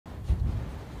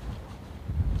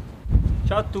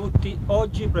Ciao a tutti,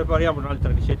 oggi prepariamo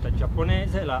un'altra ricetta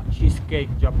giapponese, la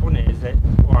cheesecake giapponese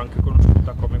o anche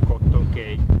conosciuta come cotton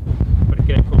cake,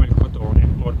 perché è come il cotone,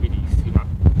 morbidissima.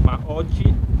 Ma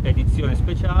oggi edizione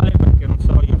speciale perché non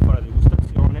sarò io a fare la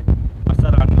degustazione, ma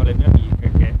saranno le mie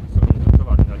amiche che sono venute a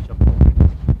trovare dal Giappone.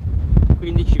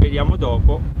 Quindi ci vediamo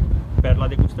dopo per la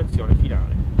degustazione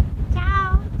finale.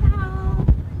 Ciao, ciao!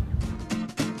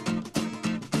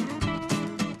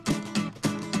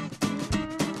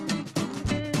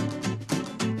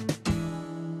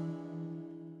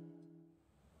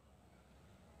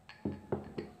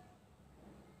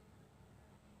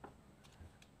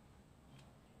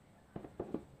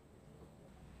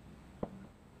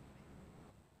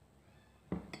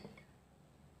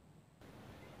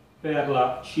 Per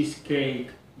la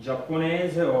cheesecake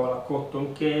giapponese o la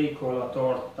cotton cake o la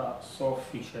torta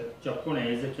soffice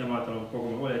giapponese, chiamatela un po'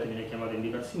 come volete, viene chiamata in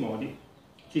diversi modi,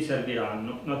 ci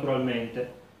serviranno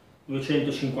naturalmente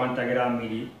 250 g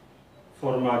di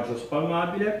formaggio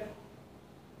spalmabile,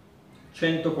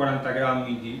 140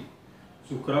 g di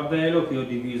zucchero a velo che io ho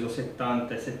diviso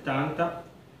 70 e 70,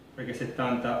 perché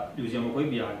 70 li usiamo coi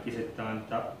bianchi,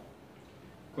 70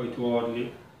 coi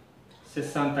tuorli,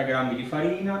 60 g di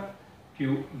farina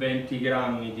più 20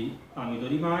 g di amido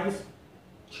di mais,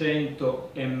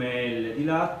 100 ml di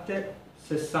latte,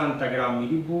 60 g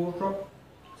di burro,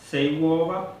 6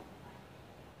 uova,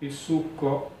 il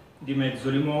succo di mezzo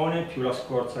limone più la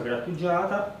scorza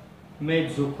grattugiata,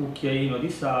 mezzo cucchiaino di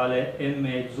sale e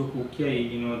mezzo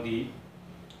cucchiaino di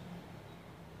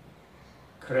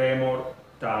cremor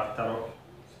tartaro,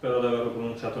 spero di averlo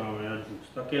pronunciato nella maniera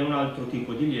giusta, che è un altro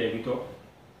tipo di lievito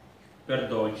per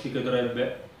dolci che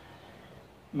dovrebbe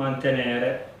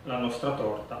mantenere la nostra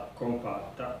torta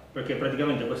compatta, perché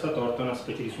praticamente questa torta è una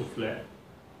specie di soufflé,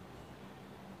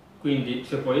 quindi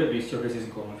c'è poi il rischio che si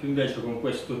sgonfi. Invece con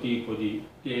questo tipo di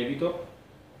lievito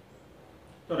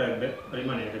dovrebbe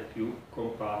rimanere più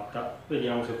compatta.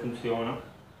 Vediamo se funziona.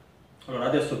 Allora,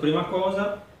 adesso prima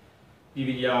cosa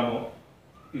dividiamo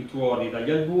i tuorli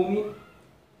dagli albumi,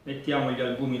 mettiamo gli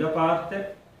albumi da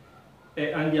parte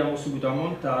e andiamo subito a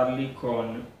montarli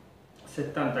con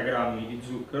 70 g di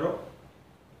zucchero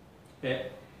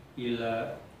e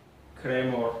il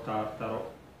cremor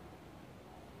tartaro.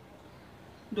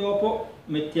 Dopo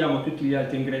mettiamo tutti gli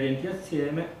altri ingredienti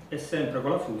assieme e sempre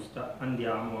con la frusta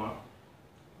andiamo a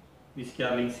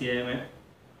mischiarli insieme.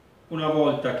 Una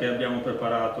volta che abbiamo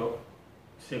preparato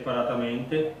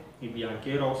separatamente i bianchi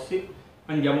e i rossi,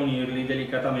 andiamo a unirli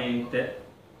delicatamente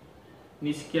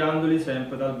mischiandoli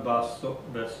sempre dal basso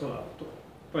verso l'alto.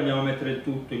 Poi andiamo a mettere il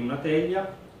tutto in una teglia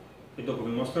e dopo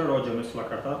vi mostrerò. Ho già messo la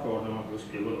carta da forno, ma ve lo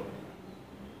spiego dopo.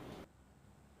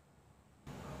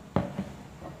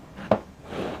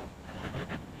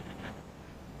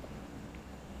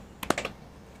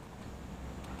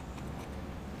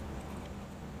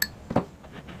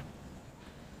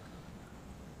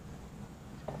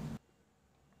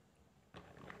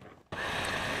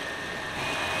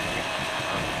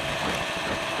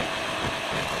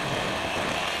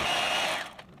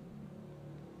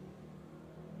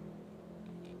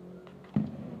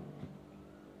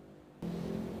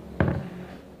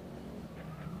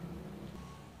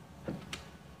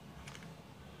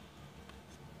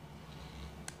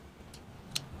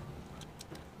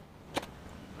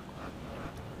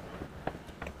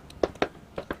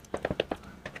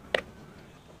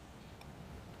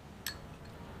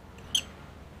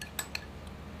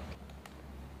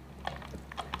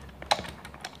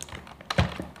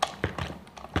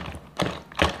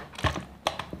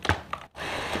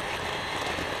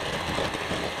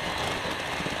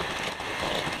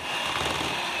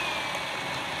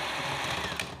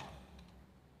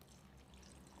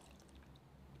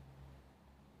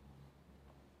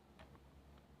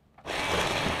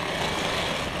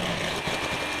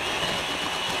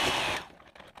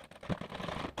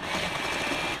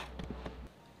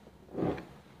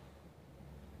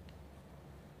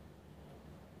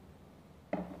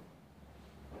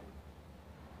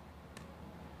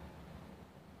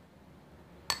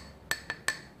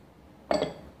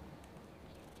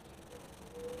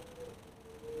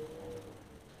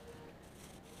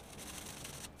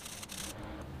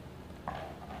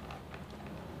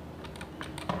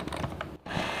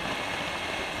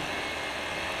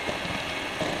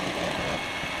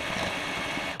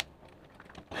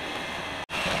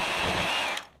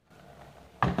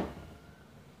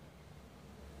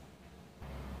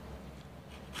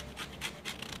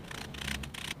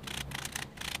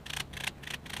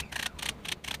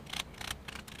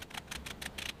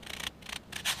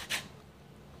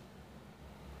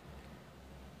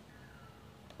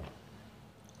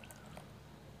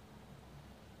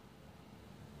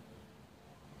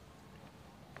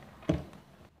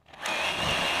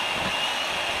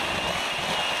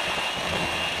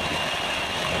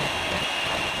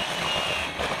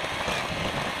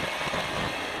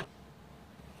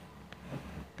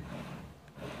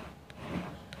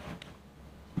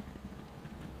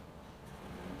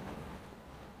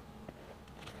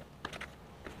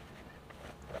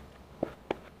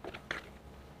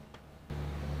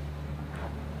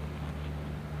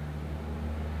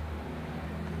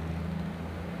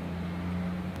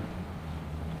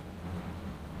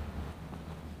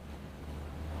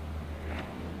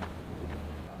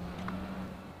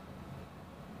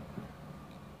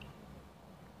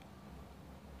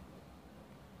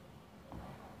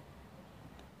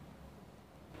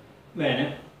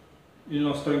 Bene, il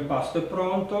nostro impasto è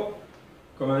pronto.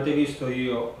 Come avete visto,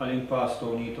 io all'impasto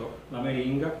ho unito la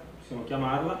meringa, possiamo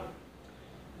chiamarla.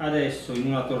 Adesso in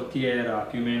una tortiera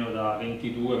più o meno da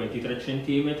 22-23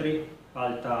 cm,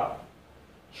 alta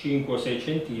 5-6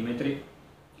 cm,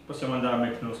 possiamo andare a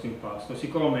mettere il nostro impasto.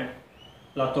 Siccome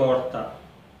la torta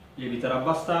lieviterà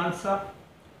abbastanza,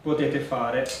 potete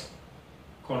fare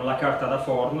con la carta da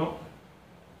forno.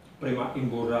 Prima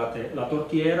imburrate la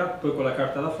tortiera, poi con la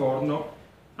carta da forno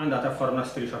andate a fare una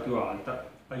striscia più alta,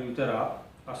 aiuterà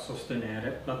a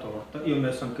sostenere la torta. Io ho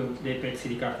messo anche dei pezzi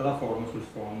di carta da forno sul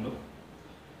fondo.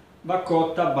 Va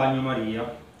cotta a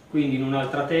bagnomaria, quindi in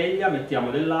un'altra teglia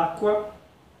mettiamo dell'acqua.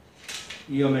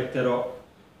 Io metterò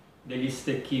degli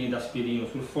stecchini da spiedino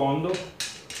sul fondo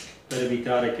per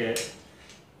evitare che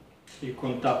il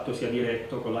contatto sia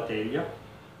diretto con la teglia,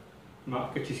 ma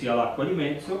che ci sia l'acqua di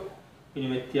mezzo.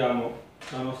 Quindi mettiamo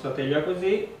la nostra teglia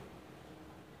così,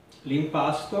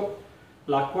 l'impasto,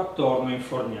 l'acqua attorno e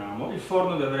inforniamo. Il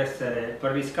forno deve essere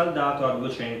preriscaldato a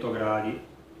 200 gradi.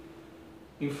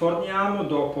 Inforniamo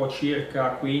dopo circa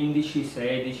 15,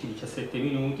 16, 17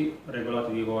 minuti,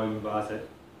 regolatevi voi in base.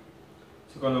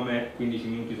 Secondo me 15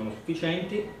 minuti sono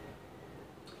sufficienti.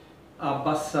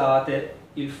 Abbassate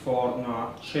il forno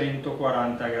a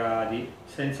 140 gradi,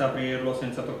 senza aprirlo,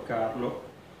 senza toccarlo.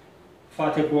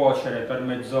 Fate cuocere per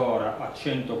mezz'ora a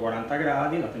 140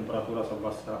 gradi, la temperatura si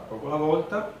abbassa poco alla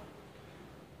volta.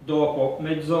 Dopo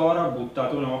mezz'ora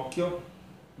buttate un occhio,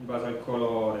 in base al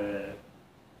colore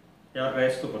e al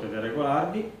resto potete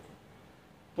regolarvi.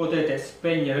 Potete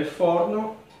spegnere il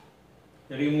forno,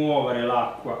 rimuovere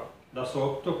l'acqua da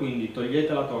sotto, quindi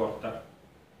togliete la torta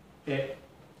e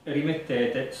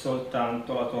rimettete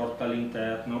soltanto la torta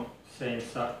all'interno,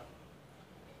 senza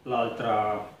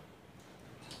l'altra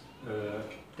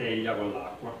teglia con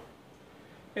l'acqua,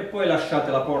 e poi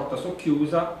lasciate la porta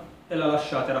socchiusa e la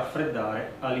lasciate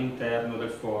raffreddare all'interno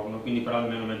del forno, quindi per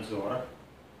almeno mezz'ora.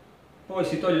 Poi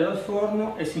si toglie dal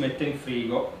forno e si mette in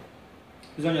frigo.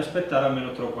 Bisogna aspettare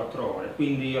almeno 3 o 4 ore,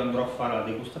 quindi io andrò a fare la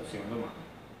degustazione domani.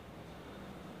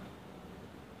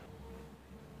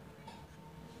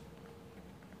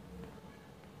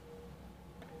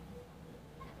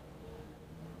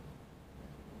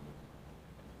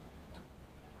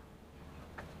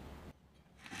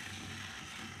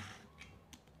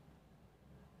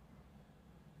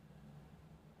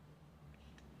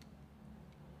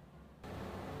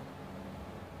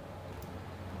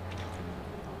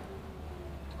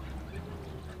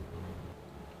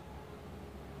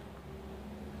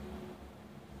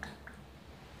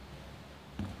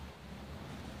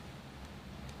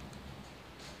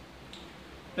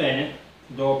 Bene,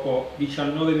 dopo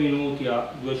 19 minuti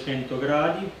a 200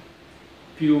 gradi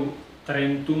più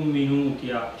 31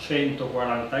 minuti a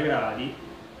 140 gradi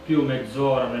più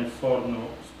mezz'ora nel forno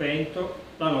spento,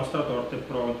 la nostra torta è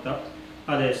pronta.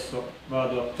 Adesso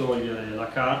vado a togliere la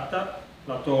carta,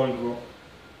 la tolgo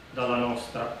dalla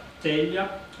nostra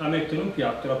teglia, la metto in un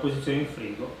piatto e la posiziono in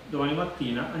frigo. Domani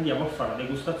mattina andiamo a fare la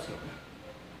degustazione.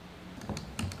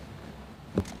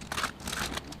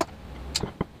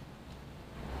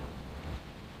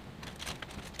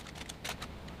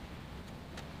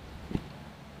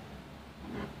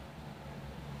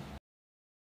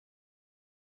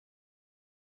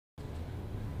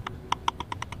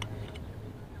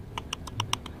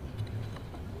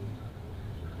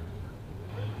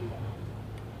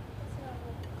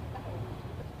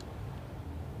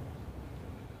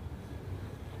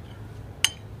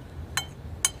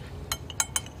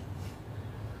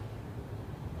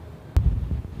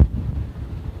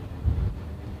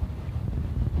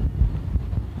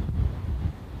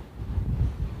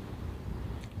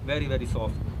 Very very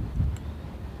soft.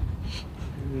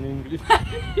 In English.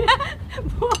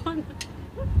 Buona.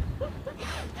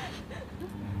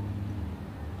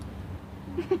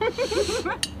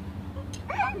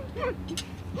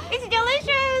 It's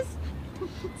delicious.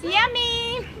 It's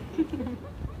yummy.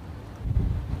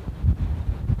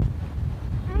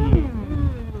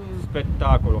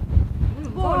 Spettacolo.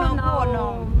 Buono,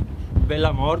 buono.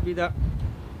 Bella morbida.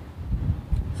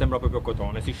 Sembra proprio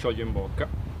cotone, si scioglie in bocca.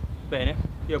 Bene,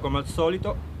 io come al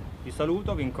solito vi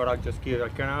saluto, vi incoraggio a iscrivervi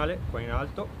al canale qua in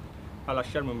alto, a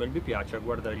lasciarmi un bel mi piace e a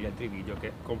guardare gli altri video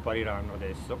che compariranno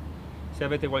adesso. Se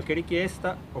avete qualche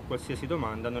richiesta o qualsiasi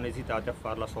domanda non esitate a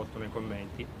farla sotto nei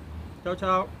commenti. Ciao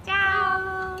ciao!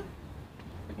 Ciao.